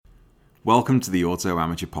Welcome to the Auto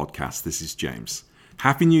Amateur Podcast. This is James.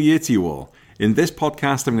 Happy New Year to you all. In this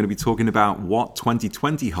podcast, I'm going to be talking about what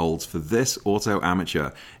 2020 holds for this auto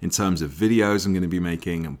amateur in terms of videos I'm going to be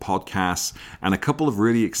making and podcasts and a couple of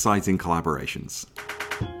really exciting collaborations.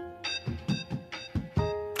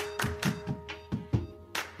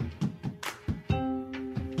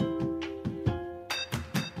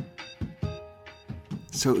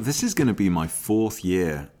 So this is going to be my fourth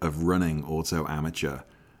year of running Auto Amateur.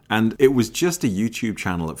 And it was just a YouTube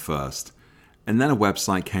channel at first. And then a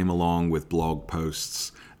website came along with blog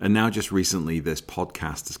posts. And now just recently this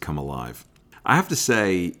podcast has come alive. I have to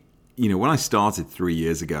say, when I started 3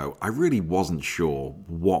 years ago, I really wasn't sure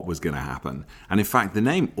what was going to happen. And in fact, the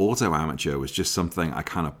name Auto Amateur was just something I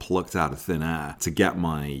kind of plucked out of thin air to get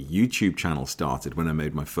my YouTube channel started when I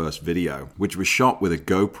made my first video, which was shot with a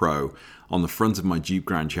GoPro on the front of my Jeep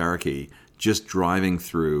Grand Cherokee, just driving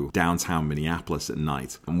through downtown Minneapolis at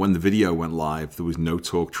night. And when the video went live, there was no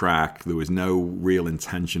talk track, there was no real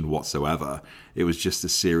intention whatsoever. It was just a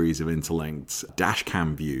series of interlinked dash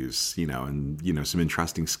cam views, and some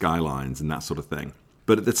interesting skylines and that sort of thing.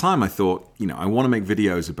 But at the time I thought, I want to make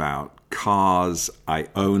videos about cars. I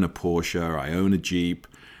own a Porsche, I own a Jeep.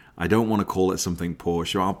 I don't want to call it something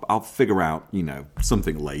Porsche. I'll figure out,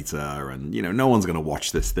 something later. And, no one's going to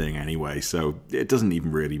watch this thing anyway, so it doesn't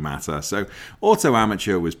even really matter. So Auto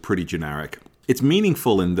Amateur was pretty generic. It's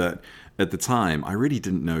meaningful in that at the time, I really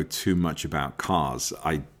didn't know too much about cars.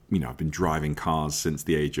 I've been driving cars since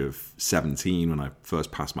the age of 17 when I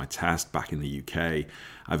first passed my test back in the UK.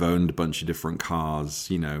 I've owned a bunch of different cars,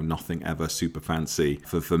 nothing ever super fancy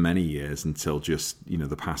for many years until just,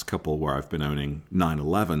 the past couple where I've been owning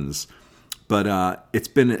 911s. But it's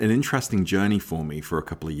been an interesting journey for me for a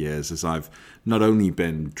couple of years as I've not only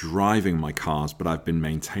been driving my cars, but I've been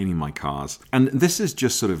maintaining my cars. And this has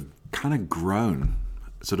just sort of kind of grown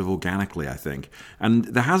sort of organically, I think. And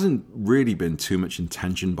there hasn't really been too much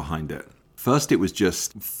intention behind it. First, it was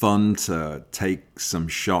just fun to take some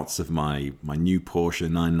shots of my new Porsche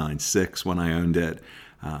 996 when I owned it.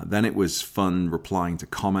 Then it was fun replying to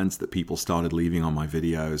comments that people started leaving on my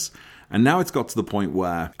videos. And now it's got to the point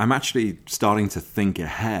where I'm actually starting to think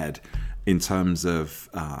ahead in terms of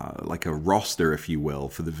like a roster, if you will,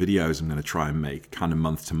 for the videos I'm going to try and make kind of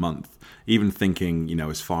month to month. Even thinking,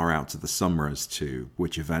 as far out to the summer as to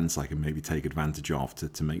which events I can maybe take advantage of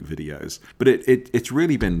to make videos. But it's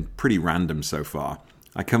really been pretty random so far.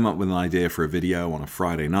 I come up with an idea for a video on a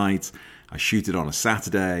Friday night. I shoot it on a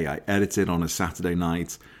Saturday. I edit it on a Saturday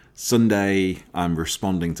night. Sunday, I'm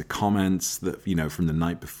responding to comments that, from the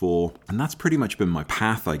night before. And that's pretty much been my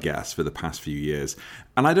path, I guess, for the past few years.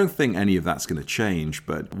 And I don't think any of that's going to change.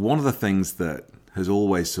 But one of the things that has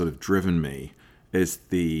always sort of driven me is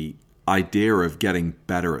the idea of getting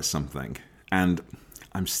better at something. And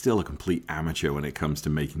I'm still a complete amateur when it comes to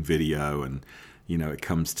making video and, it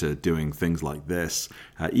comes to doing things like this.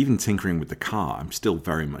 Even tinkering with the car, I'm still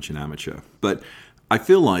very much an amateur. But I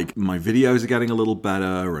feel like my videos are getting a little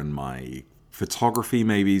better and my photography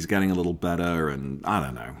maybe is getting a little better and I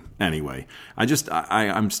don't know. Anyway,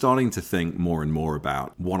 I'm starting to think more and more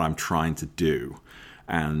about what I'm trying to do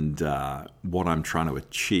and what I'm trying to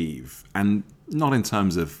achieve. And not in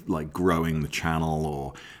terms of like growing the channel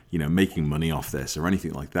or, making money off this or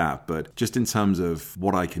anything like that, but just in terms of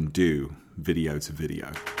what I can do video to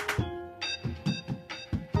video.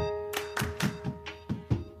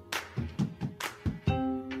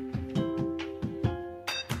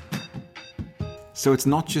 So it's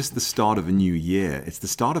not just the start of a new year, it's the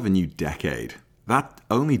start of a new decade. That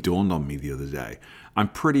only dawned on me the other day. I'm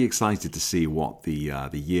pretty excited to see what the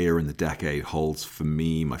year and the decade holds for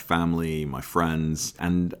me, my family, my friends,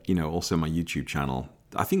 and also my YouTube channel.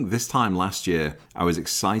 I think this time last year, I was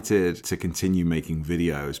excited to continue making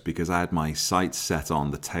videos because I had my sights set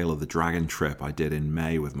on the Tail of the Dragon trip I did in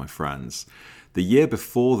May with my friends. The year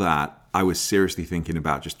before that, I was seriously thinking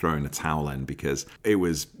about just throwing a towel in because it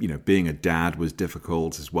was, being a dad was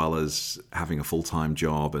difficult as well as having a full-time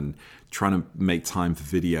job and trying to make time for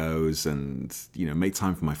videos and, make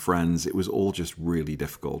time for my friends. It was all just really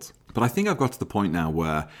difficult. But I think I've got to the point now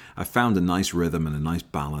where I've found a nice rhythm and a nice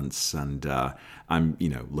balance and I'm,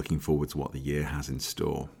 looking forward to what the year has in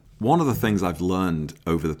store. One of the things I've learned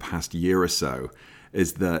over the past year or so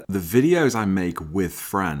is that the videos I make with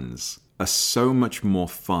friends are so much more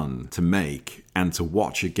fun to make and to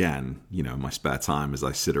watch again, in my spare time as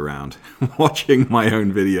I sit around watching my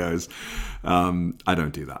own videos. I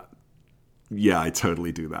don't do that. Yeah, I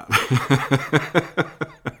totally do that.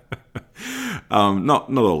 Not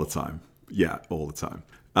all the time. Yeah, all the time.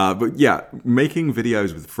 But yeah, making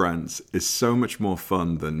videos with friends is so much more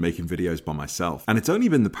fun than making videos by myself. And it's only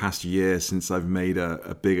been the past year since I've made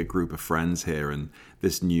a bigger group of friends here in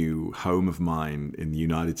this new home of mine in the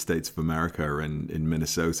United States of America in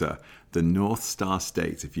Minnesota, the North Star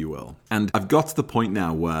State, if you will. And I've got to the point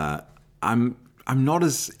now where I'm not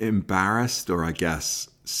as embarrassed, or I guess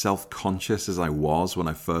self-conscious, as I was when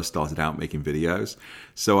I first started out making videos.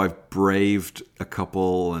 So I've braved a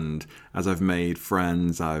couple, and as I've made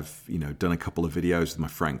friends, I've done a couple of videos with my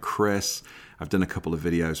friend Chris. I've done a couple of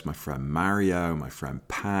videos with my friend Mario, my friend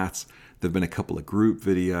Pat. There've been a couple of group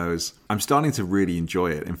videos. I'm starting to really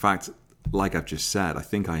enjoy it. In fact, like I've just said, I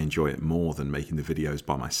think I enjoy it more than making the videos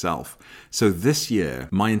by myself. So this year,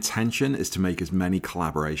 my intention is to make as many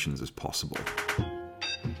collaborations as possible.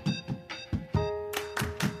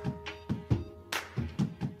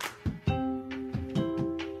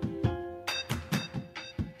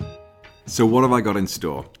 So what have I got in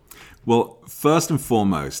store? Well, first and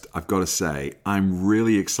foremost, I've got to say, I'm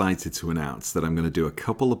really excited to announce that I'm going to do a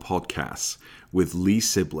couple of podcasts with Lee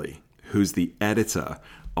Sibley, who's the editor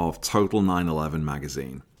of Total 911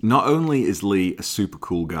 magazine. Not only is Lee a super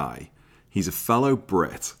cool guy, he's a fellow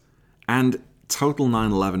Brit, and Total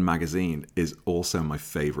 911 magazine is also my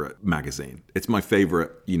favorite magazine. It's my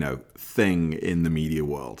favorite, thing in the media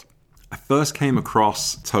world. I first came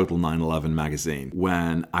across Total 911 magazine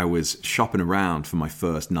when I was shopping around for my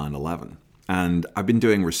first 911. And I've been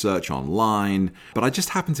doing research online, but I just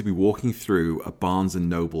happened to be walking through a Barnes &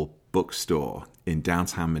 Noble bookstore in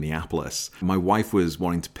downtown Minneapolis. My wife was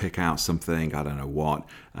wanting to pick out something, I don't know what,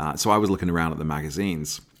 so I was looking around at the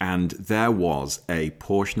magazines, and there was a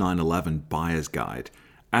Porsche 911 buyer's guide.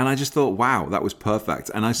 And I just thought, wow, that was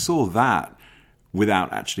perfect. And I saw that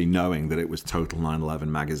without actually knowing that it was Total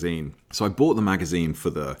 911 magazine. So I bought the magazine for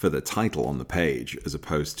the title on the page as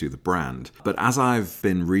opposed to the brand. But as I've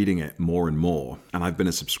been reading it more and more, and I've been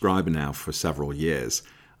a subscriber now for several years,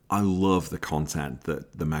 I love the content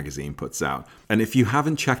that the magazine puts out. And if you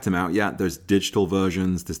haven't checked them out yet, there's digital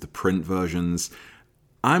versions, there's the print versions.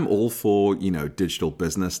 I'm all for, digital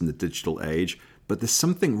business and the digital age, but there's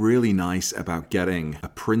something really nice about getting a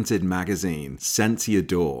printed magazine sent to your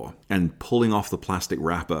door and pulling off the plastic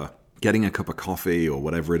wrapper, getting a cup of coffee or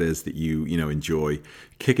whatever it is that you enjoy,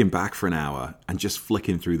 kicking back for an hour and just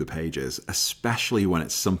flicking through the pages, especially when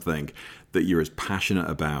it's something that you're as passionate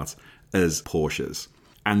about as Porsches.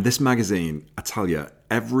 And this magazine, I tell you,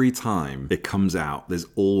 every time it comes out, there's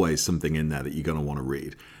always something in there that you're going to want to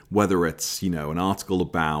read. Whether it's, an article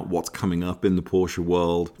about what's coming up in the Porsche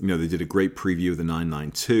world. They did a great preview of the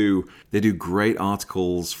 992. They do great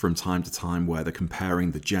articles from time to time where they're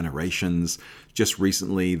comparing the generations. Just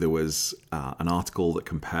recently, there was an article that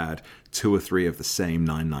compared 2 or 3 of the same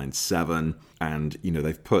 997. And,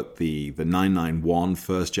 they've put the 991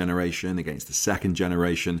 first generation against the second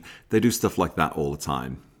generation. They do stuff like that all the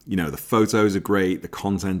time. The photos are great. The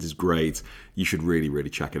content is great. You should really, really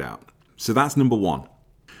check it out. So that's number 1.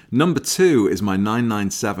 Number 2 is my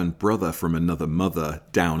 997 brother from another mother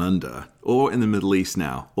down under, or in the Middle East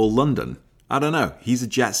now, or London. I don't know. He's a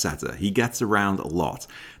jet setter. He gets around a lot.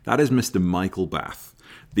 That is Mr. Michael Bath,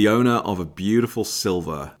 the owner of a beautiful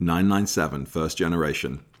silver 997 first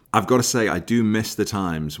generation. I've got to say, I do miss the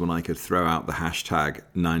times when I could throw out the hashtag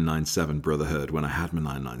 997 brotherhood when I had my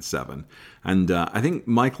 997. And I think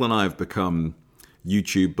Michael and I have become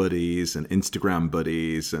YouTube buddies and Instagram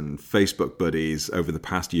buddies and Facebook buddies over the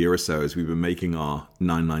past year or so as we've been making our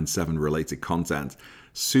 997 related content.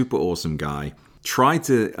 Super awesome guy. Tried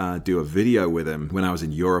to do a video with him when I was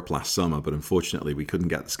in Europe last summer, but unfortunately we couldn't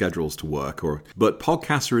get the schedules to work. But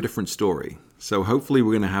podcasts are a different story. So hopefully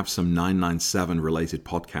we're going to have some 997 related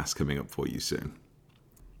podcasts coming up for you soon.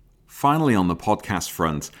 Finally, on the podcast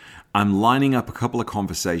front, I'm lining up a couple of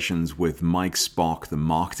conversations with Mike Spock, the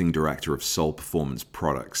marketing director of Soul Performance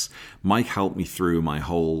Products. Mike helped me through my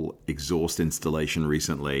whole exhaust installation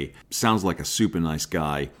recently. Sounds like a super nice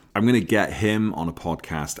guy. I'm going to get him on a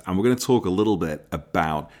podcast, and we're going to talk a little bit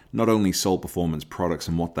about not only Soul Performance Products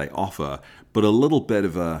and what they offer, but a little bit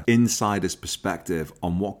of an insider's perspective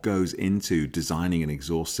on what goes into designing an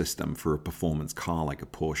exhaust system for a performance car like a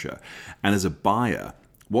Porsche. And as a buyer,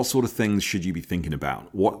 what sort of things should you be thinking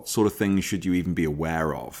about? What sort of things should you even be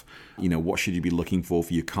aware of? What should you be looking for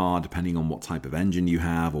your car, depending on what type of engine you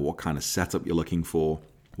have or what kind of setup you're looking for,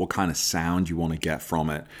 what kind of sound you want to get from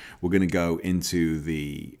it. We're going to go into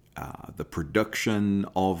the production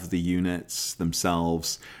of the units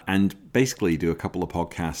themselves and basically do a couple of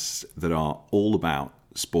podcasts that are all about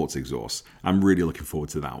sports exhaust. I'm really looking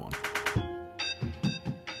forward to that one.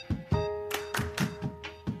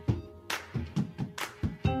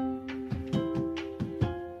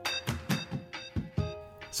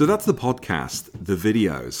 So that's the podcast, the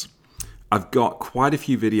videos. I've got quite a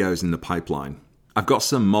few videos in the pipeline. I've got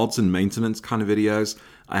some mods and maintenance kind of videos.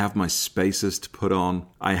 I have my spacers to put on.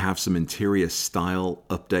 I have some interior style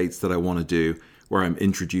updates that I want to do where I'm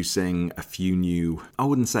introducing a few new, I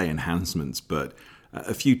wouldn't say enhancements, but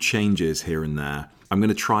a few changes here and there. I'm going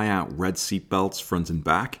to try out red seat belts front and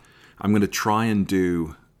back. I'm going to try and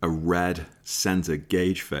do a red center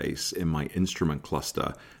gauge face in my instrument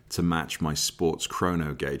cluster to match my sports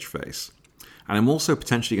chrono gauge face. And I'm also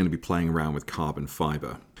potentially going to be playing around with carbon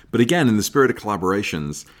fiber. But again, in the spirit of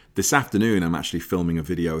collaborations, this afternoon I'm actually filming a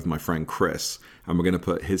video with my friend Chris, and we're going to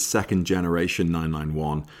put his second generation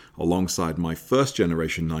 991 alongside my first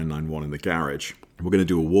generation 991 in the garage. We're going to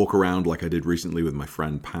do a walk around like I did recently with my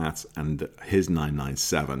friend Pat and his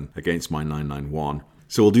 997 against my 991.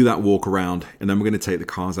 So we'll do that walk around, and then we're going to take the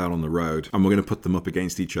cars out on the road, and we're going to put them up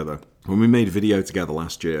against each other. When we made a video together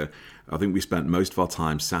last year, I think we spent most of our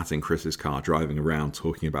time sat in Chris's car driving around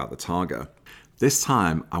talking about the Targa. This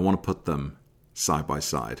time, I want to put them side by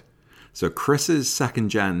side. So Chris's second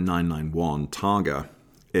gen 991 Targa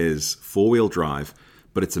is four-wheel drive,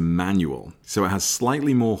 but it's a manual. So it has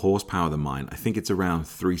slightly more horsepower than mine. I think it's around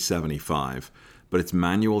 375, but it's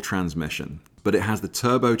manual transmission. But it has the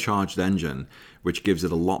turbocharged engine, which gives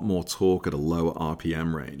it a lot more torque at a lower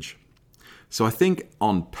RPM range. So I think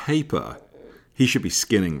on paper, he should be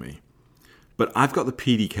skinning me. But I've got the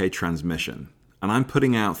PDK transmission, and I'm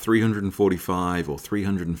putting out 345 or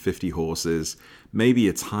 350 horses, maybe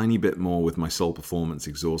a tiny bit more with my Soul Performance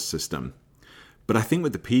exhaust system. But I think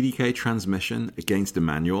with the PDK transmission against a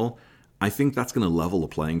manual, I think that's going to level the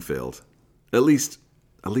playing field. At least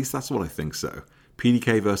that's what I think so.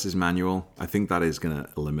 PDK versus manual, I think that is going to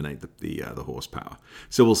eliminate the horsepower.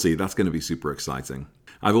 So we'll see. That's going to be super exciting.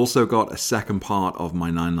 I've also got a second part of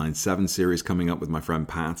my 997 series coming up with my friend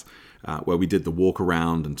Pat, where we did the walk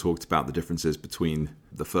around and talked about the differences between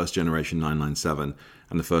the first generation 997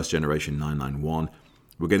 and the first generation 991.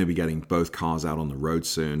 We're going to be getting both cars out on the road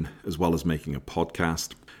soon, as well as making a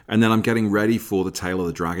podcast. And then I'm getting ready for the Tail of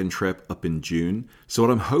the Dragon trip up in June. So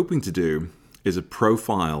what I'm hoping to do is a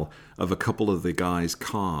profile of a couple of the guys'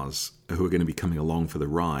 cars who are going to be coming along for the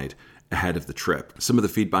ride ahead of the trip. Some of the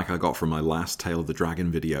feedback I got from my last Tail of the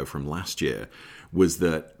Dragon video from last year was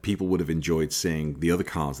that people would have enjoyed seeing the other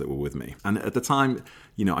cars that were with me. And at the time,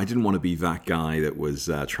 I didn't want to be that guy that was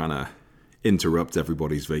trying to interrupt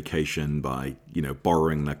everybody's vacation by,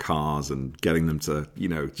 borrowing their cars and getting them to,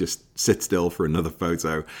 just sit still for another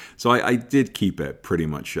photo. So I did keep it pretty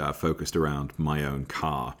much focused around my own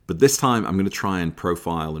car. But this time I'm going to try and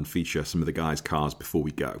profile and feature some of the guys' cars before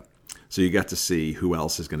we go. So you get to see who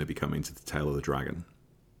else is going to be coming to the Tail of the Dragon.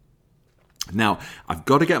 Now, I've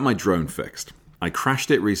got to get my drone fixed. I crashed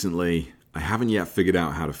it recently. I haven't yet figured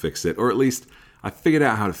out how to fix it, or at least I figured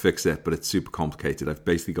out how to fix it, but it's super complicated. I've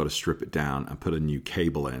basically got to strip it down and put a new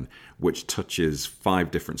cable in, which touches 5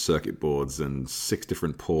 different circuit boards and 6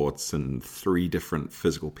 different ports and 3 different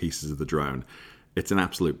physical pieces of the drone. It's an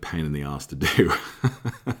absolute pain in the ass to do.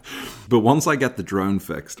 But once I get the drone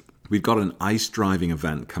fixed, we've got an ice driving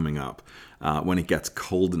event coming up when it gets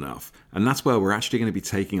cold enough. And that's where we're actually going to be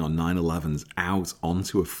taking our 911s out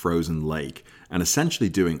onto a frozen lake and essentially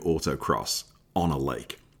doing autocross on a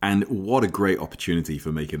lake. And what a great opportunity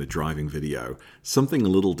for making a driving video. Something a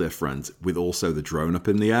little different with also the drone up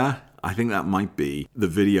in the air. I think that might be the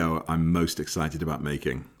video I'm most excited about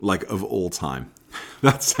making, like of all time.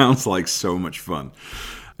 That sounds like so much fun.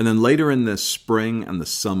 And then later in the spring and the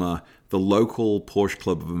summer, the local Porsche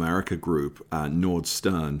Club of America group,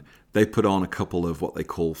 Nordstern, they put on a couple of what they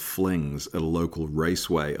call flings at a local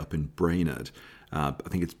raceway up in Brainerd. I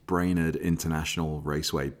think it's Brainerd International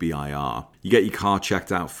Raceway, BIR. You get your car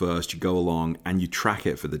checked out first, you go along, and you track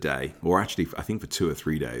it for the day, or actually, I think for 2 or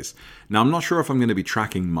 3 days. Now, I'm not sure if I'm going to be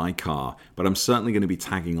tracking my car, but I'm certainly going to be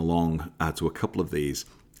tagging along to a couple of these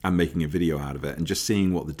and making a video out of it and just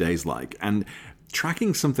seeing what the day's like. And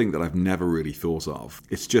tracking something that I've never really thought of.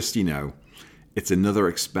 It's just, it's another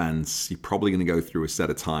expense. You're probably going to go through a set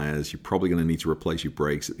of tires. You're probably going to need to replace your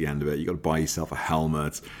brakes at the end of it. You've got to buy yourself a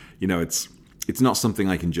helmet. It's not something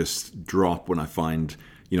I can just drop when I find,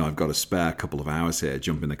 I've got a spare couple of hours here,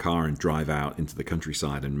 jump in the car and drive out into the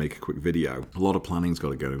countryside and make a quick video. A lot of planning's got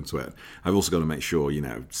to go into it. I've also got to make sure,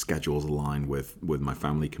 schedules align with my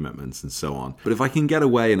family commitments and so on. But if I can get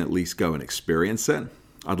away and at least go and experience it,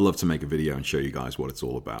 I'd love to make a video and show you guys what it's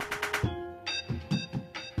all about.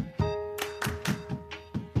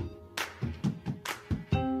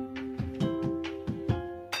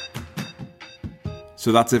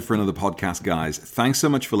 So that's it for another podcast, guys. Thanks so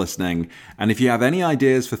much for listening. And if you have any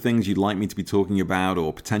ideas for things you'd like me to be talking about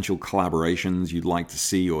or potential collaborations you'd like to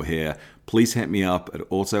see or hear, please hit me up at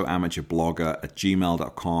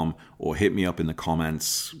autoamateurblogger@gmail.com or hit me up in the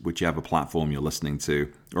comments, whichever platform you're listening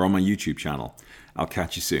to, or on my YouTube channel. I'll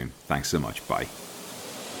catch you soon. Thanks so much. Bye.